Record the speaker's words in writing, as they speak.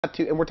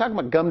and we're talking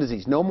about gum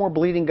disease. No more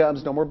bleeding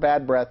gums, no more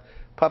bad breath,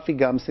 puffy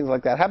gums, things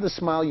like that. Have the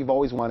smile you've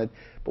always wanted.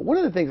 But one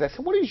of the things I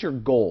said, what is your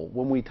goal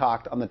when we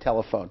talked on the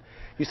telephone?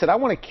 You said, I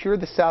want to cure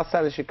the south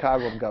side of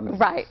Chicago of gum disease.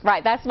 Right,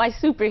 right. That's my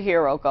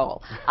superhero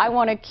goal. I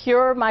want to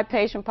cure my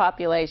patient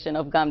population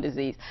of gum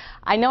disease.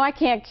 I know I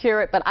can't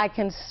cure it, but I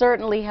can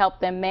certainly help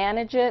them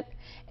manage it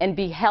and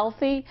be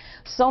healthy.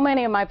 So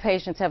many of my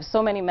patients have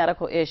so many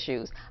medical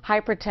issues,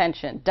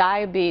 hypertension,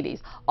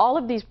 diabetes, all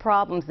of these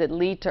problems that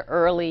lead to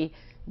early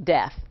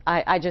death,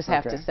 I just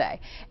have to say.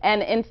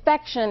 And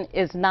infection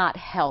is not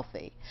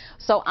healthy.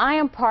 So I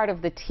am part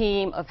of the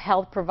team of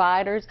health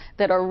providers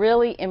that are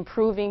really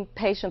improving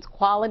patients'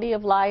 quality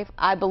of life.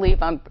 I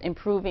believe I'm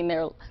improving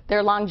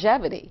their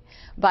longevity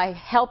by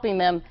helping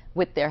them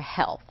with their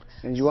health.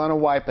 And you want to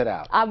wipe it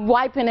out. I'm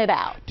wiping it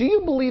out. Do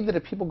you believe that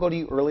if people go to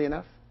you early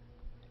enough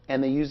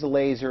and they use the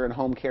laser and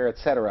home care,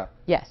 etc.,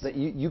 yes, that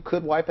you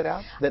could wipe it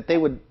out? That they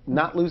would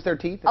not lose their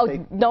teeth?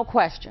 Oh, no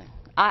question.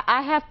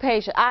 I have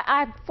patients.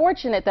 I'm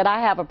fortunate that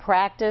I have a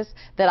practice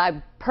that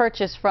I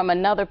purchased from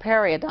another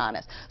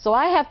periodontist. So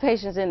I have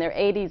patients in their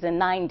 80s and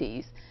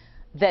 90s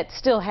that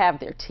still have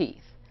their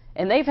teeth.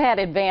 And they've had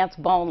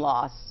advanced bone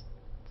loss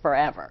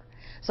forever.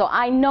 So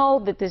I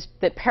know that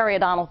that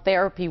periodontal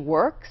therapy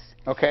works.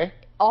 Okay.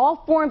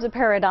 All forms of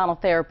periodontal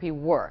therapy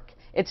work.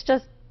 It's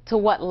just to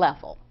what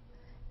level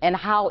and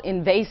how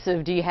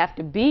invasive do you have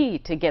to be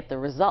to get the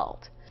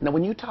result. Now,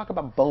 when you talk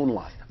about bone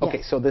loss, okay,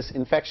 yes, so this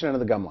infection under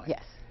the gum line.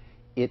 Yes.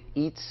 It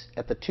eats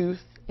at the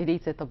tooth. It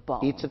eats at the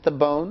bone. Eats at the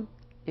bone.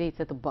 It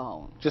eats at the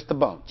bone. Just the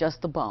bone.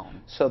 Just the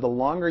bone. So the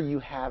longer you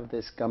have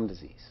this gum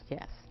disease,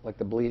 yes, like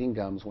the bleeding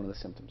gums, one of the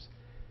symptoms,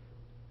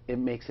 it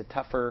makes it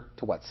tougher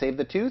to what? Save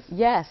the tooth?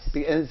 Yes.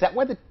 And is that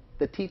why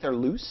the teeth are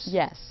loose?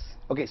 Yes.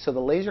 Okay, so the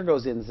laser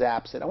goes in,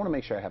 zaps it. I want to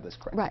make sure I have this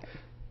correct. Right.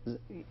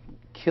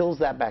 Kills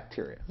that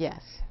bacteria.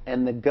 Yes.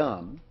 And the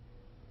gum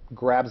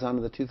grabs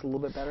onto the tooth a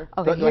little bit better?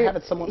 Okay, do I have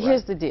it somewhat right?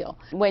 Here's the deal.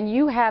 When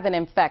you have an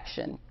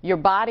infection, your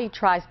body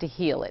tries to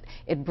heal it.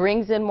 It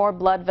brings in more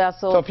blood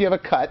vessels. So if you have a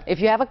cut.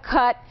 If you have a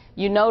cut,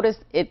 you notice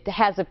it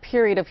has a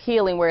period of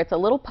healing where it's a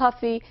little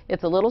puffy,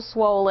 it's a little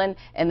swollen,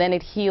 and then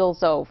it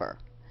heals over.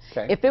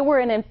 Okay. If it were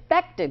an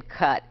infected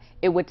cut,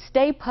 it would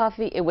stay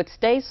puffy, it would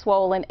stay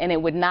swollen, and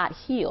it would not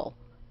heal.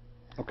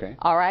 Okay.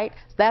 All right?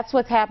 That's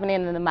what's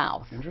happening in the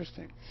mouth.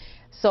 Interesting.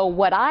 So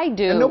what I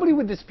do... And nobody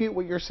would dispute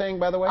what you're saying,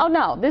 by the way? Oh,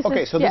 no.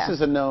 Okay, so this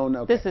is a known...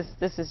 Okay.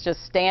 This is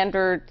just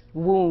standard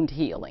wound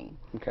healing.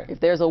 Okay.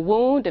 If there's a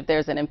wound, if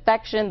there's an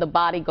infection, the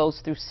body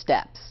goes through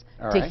steps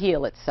to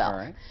heal itself. All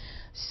right.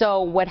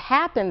 So what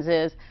happens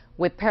is,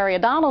 with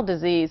periodontal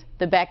disease,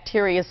 the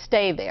bacteria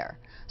stay there.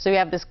 So you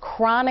have this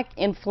chronic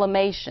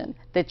inflammation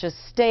that just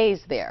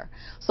stays there.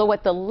 So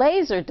what the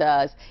laser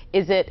does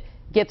is it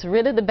gets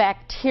rid of the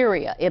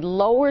bacteria. It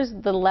lowers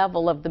the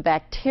level of the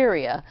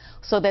bacteria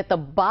so that the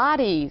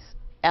body's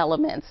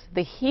elements,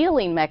 the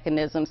healing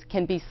mechanisms,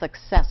 can be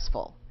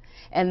successful.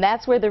 And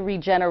that's where the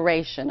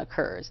regeneration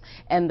occurs,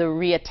 and the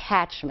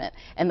reattachment,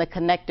 and the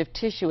connective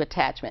tissue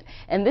attachment.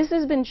 And this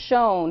has been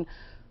shown,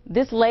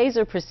 this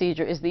laser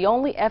procedure is the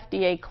only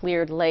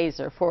FDA-cleared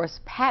laser for a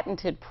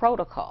patented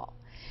protocol.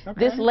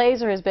 Okay. This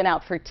laser has been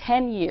out for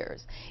 10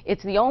 years.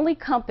 It's the only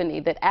company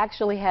that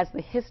actually has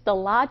the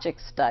histologic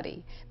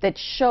study that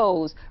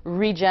shows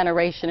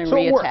regeneration and reattachment.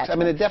 So it works. I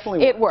mean, it definitely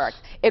works. It works.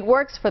 It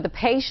works for the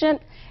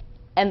patient,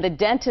 and the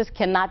dentist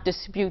cannot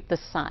dispute the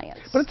science.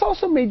 But it's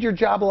also made your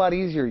job a lot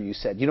easier, you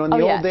said. You know, in the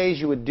old days,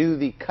 you would do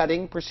the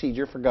cutting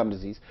procedure for gum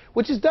disease,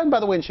 which is done, by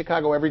the way, in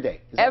Chicago every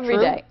day. Is that every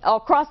true? day, all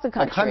across the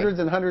country. Like hundreds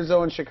and hundreds,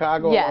 though, in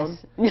Chicago alone?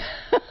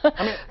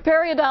 I mean,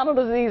 periodontal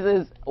disease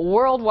is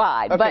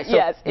worldwide, but so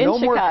yes, in no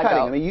Chicago. More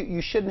cutting. I mean,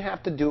 you shouldn't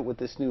have to do it with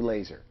this new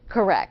laser.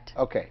 Correct.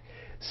 Okay.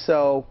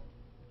 So,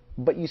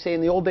 but you say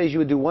in the old days you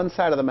would do one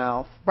side of the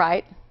mouth.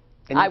 Right.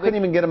 And you couldn't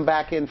even get them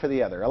back in for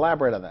the other.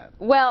 Elaborate on that.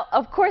 Well,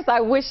 of course, I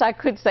wish I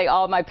could say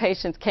all my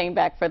patients came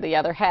back for the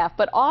other half,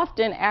 but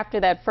often after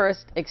that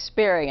first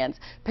experience,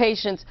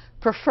 patients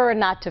prefer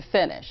not to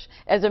finish.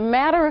 As a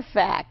matter of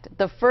fact,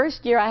 the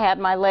first year I had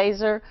my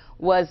laser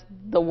was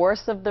the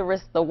worst of the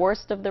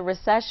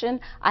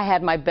recession. I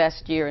had my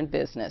best year in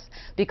business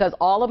because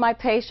all of my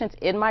patients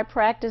in my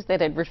practice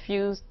that had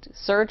refused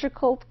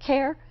surgical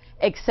care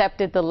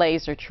accepted the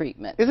laser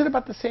treatment. Is it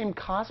about the same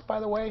cost, by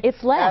the way?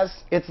 It's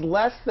less. It's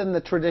less than the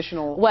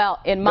traditional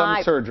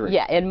gum surgery.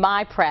 Yeah, in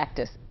my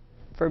practice,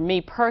 for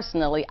me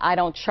personally, I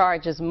don't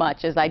charge as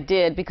much as I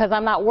did because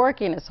I'm not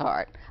working as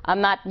hard.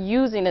 I'm not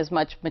using as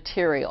much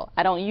material.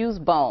 I don't use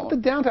bone.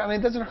 But the downtime, I mean,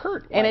 it doesn't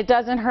hurt. And it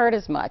doesn't hurt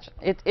as much.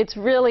 It's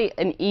really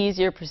an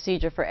easier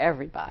procedure for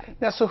everybody.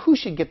 Now, so who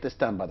should get this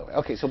done, by the way?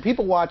 Okay, so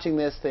people watching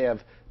this, they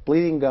have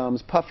bleeding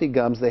gums, puffy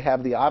gums, they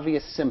have the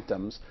obvious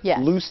symptoms,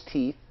 loose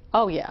teeth.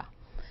 Oh, yeah.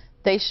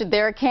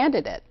 They're a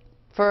candidate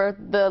for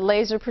the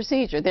laser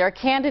procedure. They're a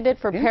candidate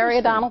for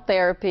periodontal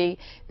therapy.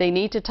 They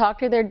need to talk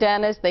to their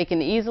dentist. They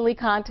can easily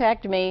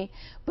contact me,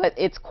 but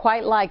it's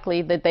quite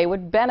likely that they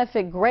would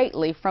benefit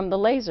greatly from the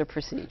laser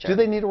procedure. Do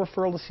they need a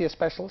referral to see a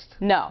specialist?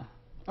 No,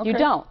 you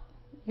don't.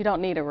 You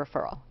don't need a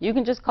referral. You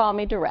can just call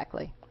me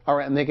directly. All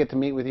right, and they get to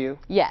meet with you?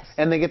 Yes.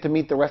 And they get to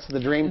meet the rest of the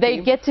dream team?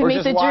 They get to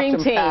meet the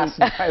dream team.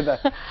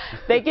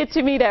 They get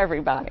to meet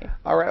everybody.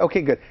 All right,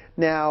 okay, good.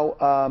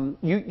 Now,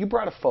 you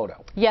brought a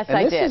photo. Yes, and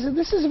I did.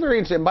 This is very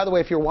interesting. By the way,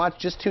 if you're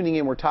just tuning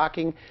in, we're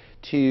talking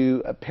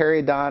to a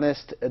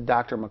periodontist,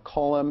 Dr.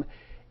 McCollum,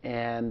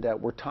 and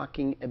we're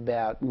talking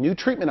about new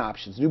treatment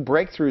options, new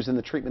breakthroughs in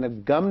the treatment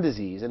of gum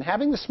disease, and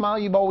having the smile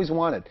you've always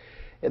wanted.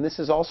 And this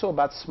is also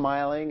about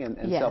smiling and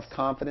yes.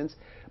 self-confidence.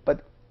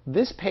 But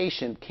this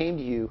patient came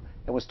to you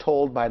and was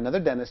told by another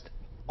dentist,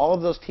 all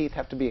of those teeth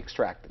have to be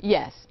extracted.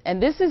 Yes,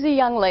 and this is a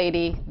young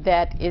lady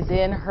that is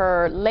in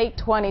her late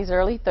 20s,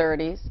 early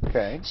 30s.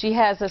 Okay. She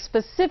has a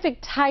specific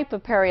type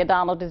of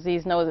periodontal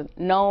disease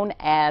known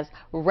as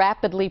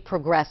rapidly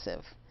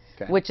progressive,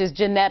 okay. which is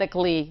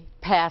genetically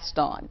passed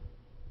on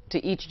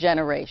to each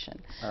generation.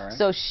 All right.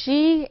 So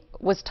she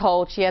was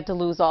told she had to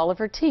lose all of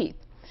her teeth.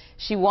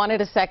 She wanted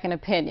a second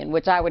opinion,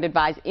 which I would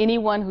advise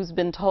anyone who's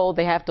been told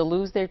they have to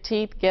lose their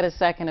teeth, get a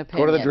second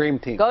opinion. Go to the dream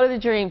team. Go to the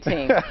dream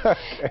team. Okay.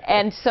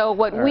 And so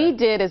what we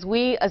did is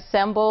we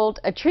assembled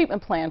a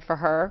treatment plan for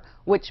her,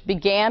 which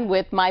began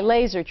with my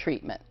laser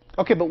treatment.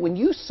 Okay, but when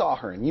you saw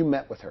her and you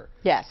met with her,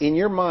 yes. in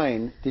your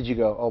mind, did you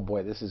go, oh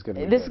boy, this is going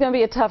to be This is going to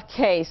be a tough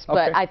case,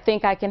 but okay. I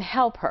think I can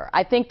help her.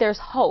 I think there's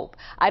hope.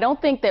 I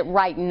don't think that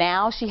right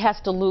now she has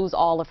to lose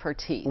all of her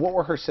teeth. What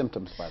were her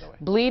symptoms, by the way?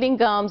 Bleeding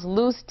gums,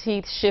 loose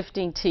teeth,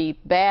 shifting teeth,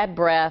 bad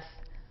breath.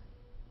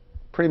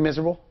 Pretty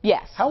miserable?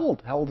 Yes. How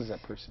old is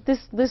that person?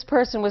 This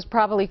person was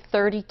probably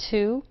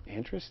 32.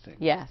 Interesting.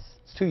 Yes.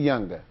 It's too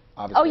young to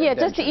obviously. Oh yeah, have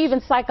just to dentures.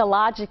 even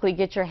psychologically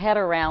get your head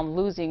around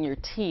losing your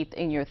teeth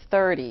in your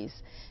 30s.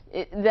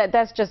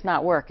 That's just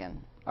not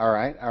working. All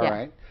right, all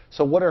right.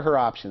 So what are her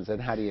options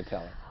and how do you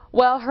tell her?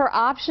 Well, her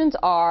options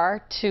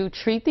are to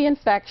treat the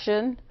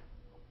infection,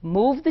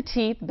 move the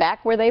teeth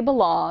back where they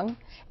belong,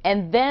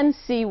 and then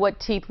see what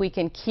teeth we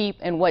can keep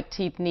and what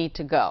teeth need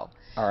to go.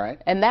 All right.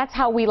 And that's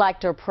how we like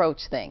to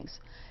approach things.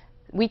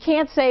 We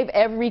can't save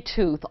every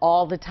tooth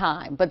all the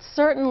time, but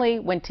certainly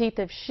when teeth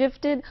have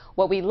shifted,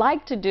 what we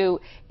like to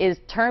do is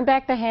turn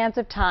back the hands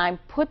of time,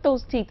 put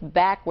those teeth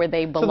back where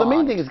they belong. So the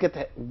main thing is get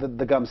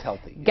the gums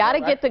healthy. Got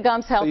to get the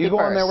gums healthy first. So you go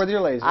first. in there with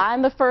your laser.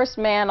 I'm the first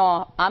man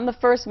up.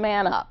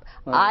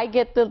 I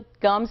get the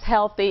gums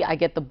healthy, I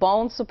get the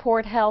bone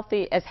support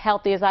healthy as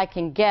I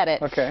can get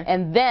it, okay.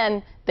 and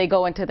then they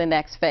go into the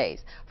next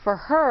phase. For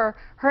her,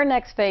 her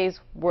next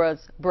phase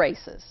was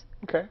braces.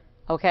 Okay.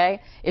 Okay?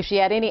 If she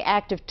had any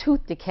active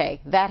tooth decay,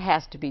 that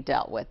has to be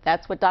dealt with.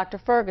 That's what Dr.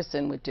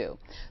 Ferguson would do.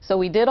 So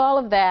we did all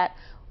of that.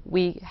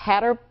 We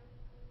sent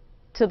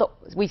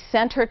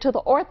her to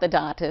the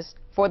orthodontist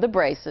for the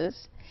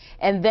braces,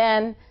 and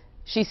then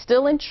she's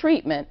still in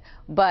treatment,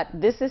 but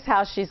this is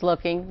how she's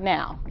looking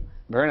now.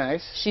 Very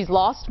nice. She's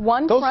lost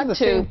one Those front are the tooth.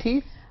 same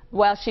teeth?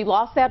 Well, she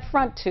lost that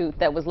front tooth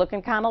that was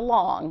looking kind of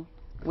long.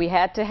 We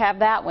had to have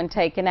that one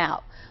taken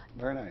out.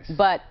 Very nice.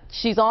 But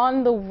she's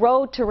on the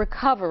road to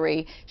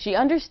recovery. She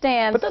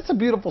understands. But that's a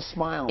beautiful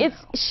smile.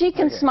 She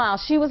can smile.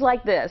 She was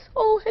like this.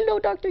 Oh, hello,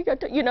 doctor.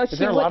 You know, Is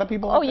there a lot of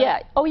people like that? Yeah.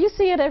 Oh, you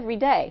see it every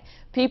day.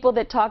 People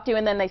that talk to you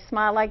and then they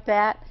smile like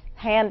that,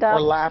 hand up.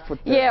 Or laugh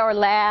with them. Yeah, or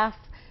laugh.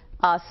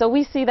 So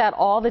we see that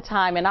all the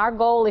time, and our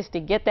goal is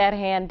to get that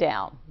hand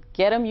down,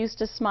 get them used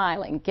to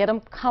smiling, get them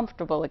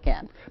comfortable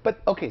again.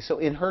 But okay, so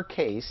in her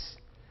case,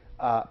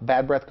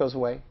 bad breath goes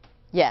away.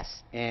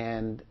 Yes.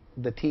 And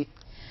the teeth.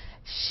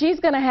 She's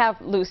going to have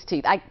loose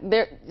teeth. I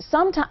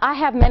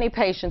have many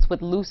patients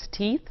with loose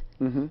teeth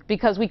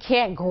because we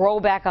can't grow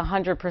back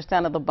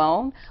 100% of the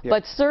bone,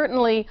 but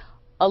certainly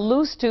a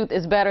loose tooth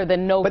is better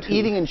than no tooth. But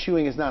eating and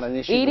chewing is not an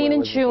issue. Eating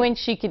and chewing,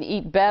 she can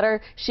eat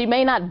better. She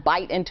may not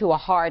bite into a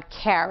hard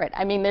carrot.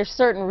 I mean, there's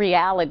certain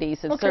realities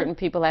that certain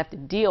people have to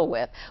deal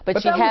with,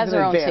 but she has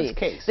her own teeth.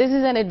 Case. This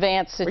is an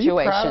advanced situation.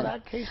 Are you proud of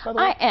that case, by the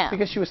way? I am.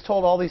 Because she was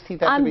told all these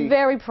teeth have to be... I'm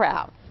very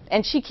proud.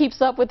 And she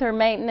keeps up with her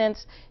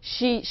maintenance.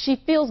 She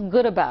feels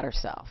good about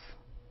herself.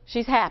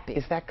 She's happy.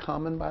 Is that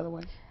common, by the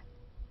way?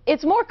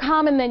 It's more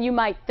common than you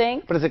might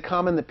think. But is it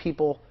common that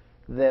people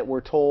that were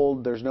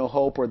told there's no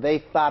hope, or they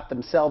thought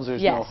themselves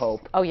there's no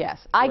hope? Oh, yes.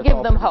 I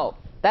give them hope.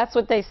 That's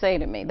what they say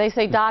to me. They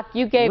say, Doc,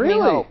 you gave me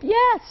hope.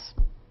 Yes.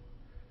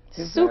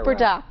 Super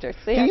doctor.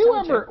 See, do you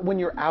ever, when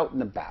you're out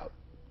and about,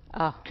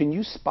 Oh. Can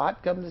you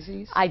spot gum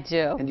disease? I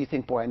do. And do you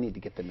think, boy, I need to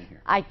get them in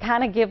here? I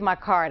kind of give my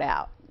card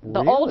out. The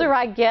Really? older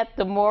I get,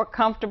 the more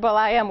comfortable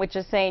I am with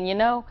just saying, you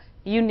know,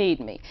 you need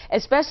me.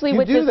 Especially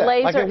with this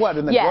laser. Like at what,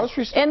 in the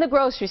grocery store? In the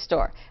grocery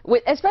store.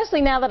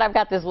 Especially now that I've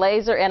got this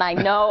laser and I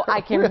know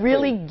I can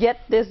really get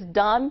this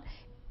done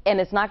and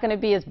it's not going to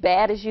be as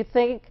bad as you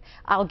think,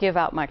 I'll give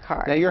out my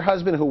card. Now, your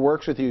husband who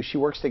works with you, she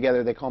works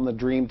together, they call him the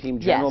Dream Team,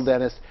 general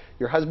dentist.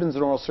 Your husband's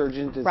an oral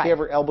surgeon. Does he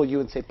ever elbow you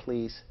and say,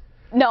 please?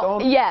 No,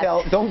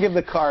 Don't give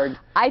the card.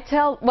 I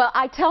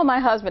tell my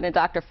husband and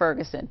Dr.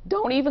 Ferguson,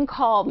 don't even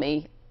call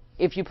me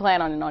if you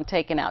plan on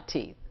taking out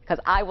teeth, because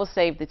I will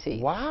save the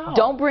teeth. Wow.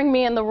 Don't bring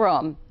me in the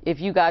room if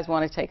you guys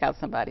want to take out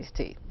somebody's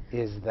teeth.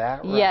 Is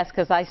that right? Yes,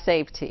 because I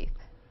save teeth.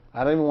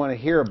 I don't even want to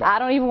hear about it. I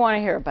don't even want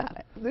to hear about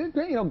it.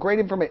 You know, great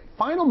information.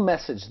 Final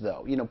message,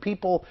 though. You know,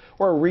 people,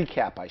 or a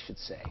recap, I should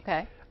say.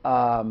 Okay.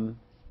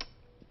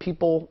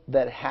 People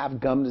that have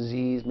gum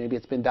disease, maybe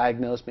it's been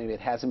diagnosed, maybe it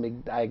hasn't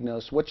been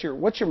diagnosed. What's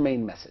your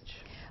main message?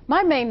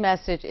 My main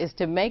message is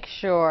to make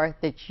sure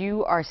that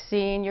you are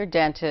seeing your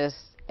dentist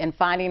and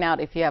finding out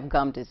if you have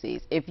gum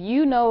disease. If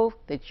you know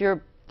that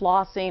you're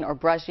flossing or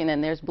brushing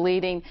and there's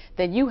bleeding,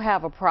 then you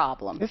have a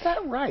problem. Is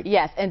that right?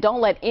 Yes, and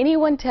don't let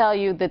anyone tell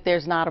you that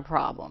there's not a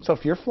problem. So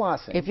if you're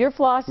flossing,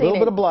 a little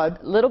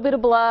bit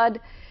of blood,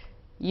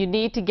 you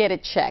need to get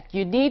it checked.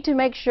 You need to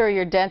make sure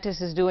your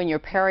dentist is doing your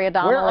periodontal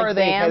exam. Where are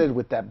they headed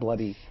with that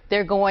bloody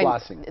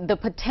flossing? The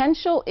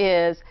potential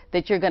is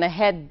that you're going to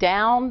head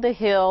down the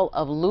hill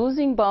of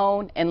losing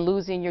bone and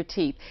losing your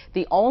teeth.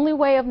 The only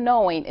way of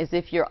knowing is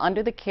if you're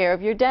under the care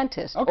of your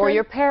dentist or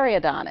your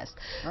periodontist.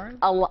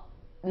 All right.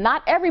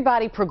 Not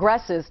everybody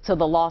progresses to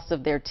the loss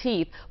of their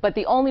teeth, but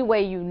the only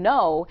way you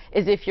know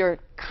is if you're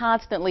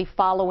constantly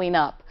following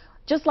up.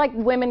 Just like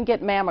women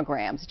get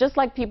mammograms, just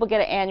like people get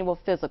an annual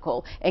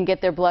physical and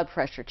get their blood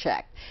pressure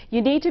checked.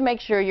 You need to make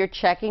sure you're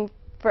checking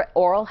for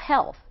oral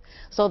health.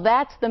 So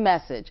that's the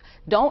message.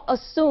 Don't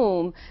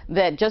assume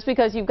that just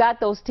because you've got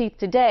those teeth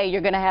today,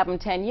 you're going to have them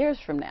 10 years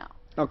from now.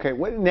 Okay,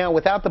 now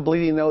without the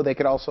bleeding, though, they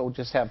could also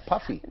just have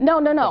puffy. No.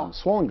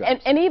 Swollen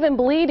gums. And even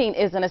bleeding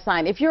isn't a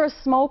sign. If you're a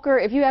smoker,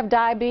 if you have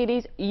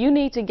diabetes, you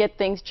need to get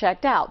things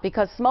checked out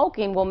because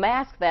smoking will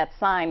mask that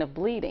sign of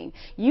bleeding.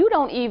 You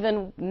don't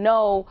even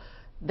know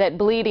that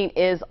bleeding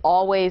is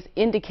always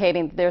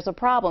indicating that there's a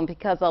problem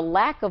because a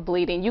lack of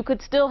bleeding, you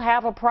could still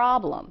have a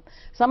problem.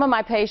 Some of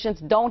my patients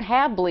don't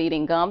have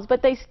bleeding gums,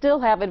 but they still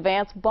have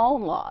advanced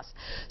bone loss.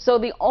 So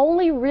the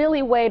only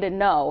really way to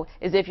know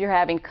is if you're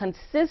having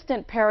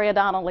consistent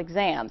periodontal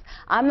exams.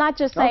 I'm not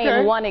just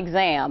saying one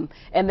exam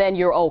and then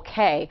you're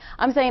okay.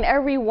 I'm saying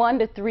every 1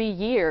 to 3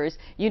 years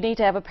you need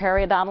to have a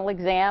periodontal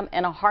exam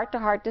and a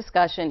heart-to-heart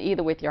discussion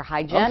either with your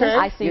hygienist.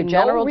 I see your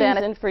general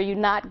dentist for you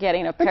not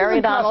getting a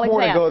periodontal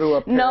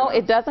exam. No,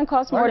 it doesn't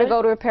cost more to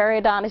go to a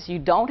periodontist. You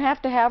don't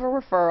have to have a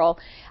referral.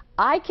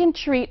 I can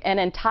treat an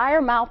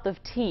entire mouth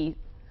of teeth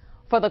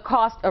for the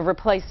cost of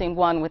replacing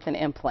one with an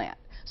implant.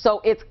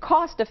 So it's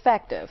cost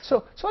effective.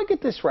 So I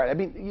get this right. I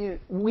mean,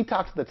 we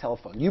talked to the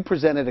telephone. You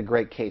presented a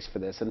great case for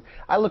this, and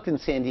I looked in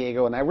San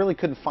Diego, and I really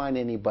couldn't find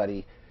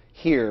anybody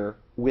here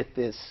with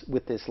this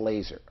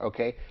laser,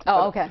 okay?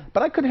 Okay.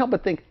 But I couldn't help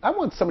but think, I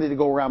want somebody to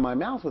go around my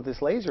mouth with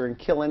this laser and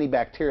kill any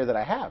bacteria that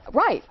I have.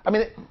 Right. I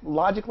mean,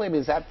 logically,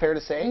 is that fair to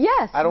say?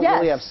 Yes. I don't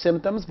really have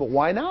symptoms, but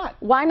why not?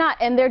 Why not?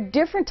 And there are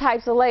different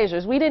types of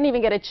lasers. We didn't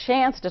even get a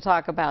chance to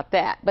talk about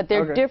that, but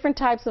there are different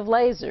types of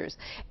lasers,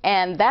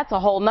 and that's a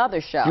whole nother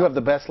show. You have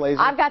the best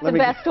laser? I've got the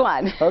best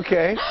one.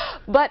 Okay.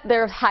 But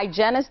there's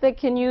hygienists that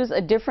can use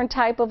a different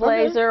type of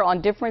laser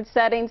on different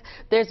settings.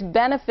 There's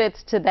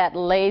benefits to that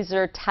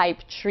laser type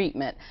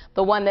treatment.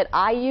 The one that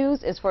I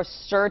use is for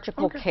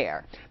surgical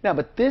care. Now,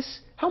 but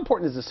how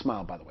important is the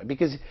smile, by the way?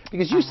 Because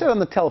you said on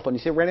the telephone, you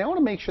said, Randy, I want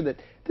to make sure that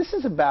this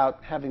is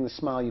about having the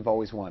smile you've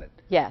always wanted.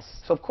 Yes.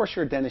 So, of course,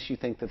 you're a dentist, you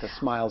think that the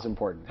smile is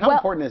important. How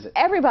important is it?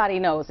 Everybody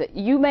knows it.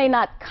 You may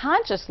not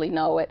consciously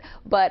know it,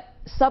 but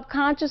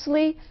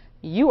subconsciously,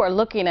 you are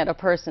looking at a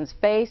person's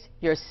face,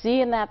 you're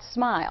seeing that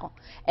smile,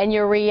 and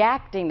you're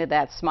reacting to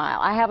that smile.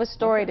 I have a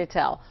story to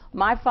tell.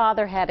 My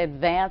father had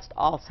advanced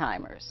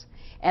Alzheimer's.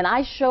 And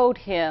I showed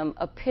him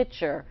a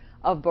picture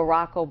of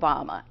Barack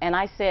Obama. And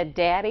I said,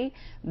 Daddy,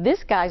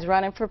 this guy's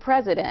running for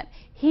president.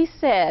 He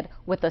said,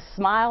 with a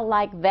smile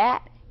like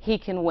that, he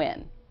can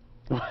win.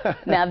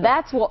 Now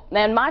that's what,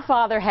 and my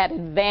father had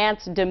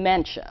advanced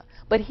dementia,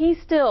 but he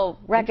still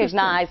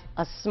recognized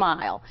a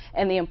smile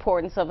and the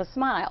importance of a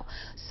smile.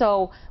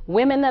 So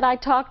women that I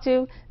talk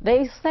to,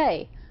 they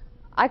say,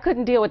 I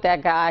couldn't deal with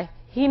that guy.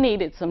 He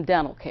needed some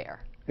dental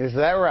care. Is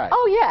that right?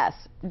 Oh, yes.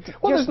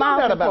 Well, there's no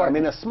doubt about it. I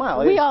mean, a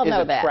smile is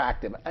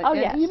attractive. Oh,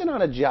 yes. And even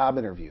on a job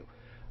interview,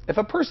 if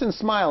a person's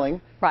smiling,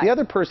 the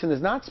other person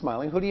is not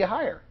smiling, who do you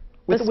hire?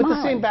 With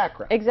the same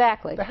background.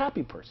 Exactly. The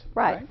happy person.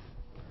 Right.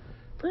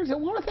 I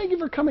want to thank you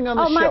for coming on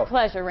the show. Oh, my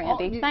pleasure,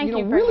 Randy. Thank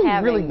you for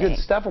having me. Really good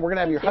stuff. And we're going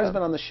to have your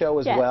husband on the show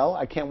as well.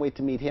 I can't wait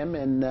to meet him.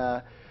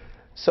 And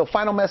so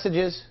final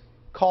messages,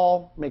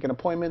 call, make an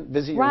appointment,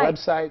 visit your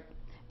website.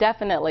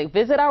 Definitely.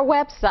 Visit our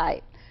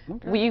website.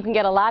 You can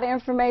get a lot of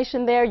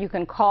information there. You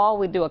can call.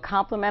 We do a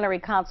complimentary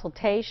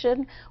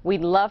consultation.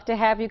 We'd love to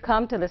have you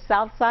come to the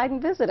South Side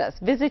and visit us.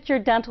 Visit your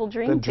dental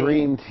dream team. The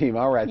dream team.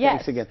 All right.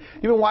 Thanks again.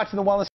 You've been watching the Wellness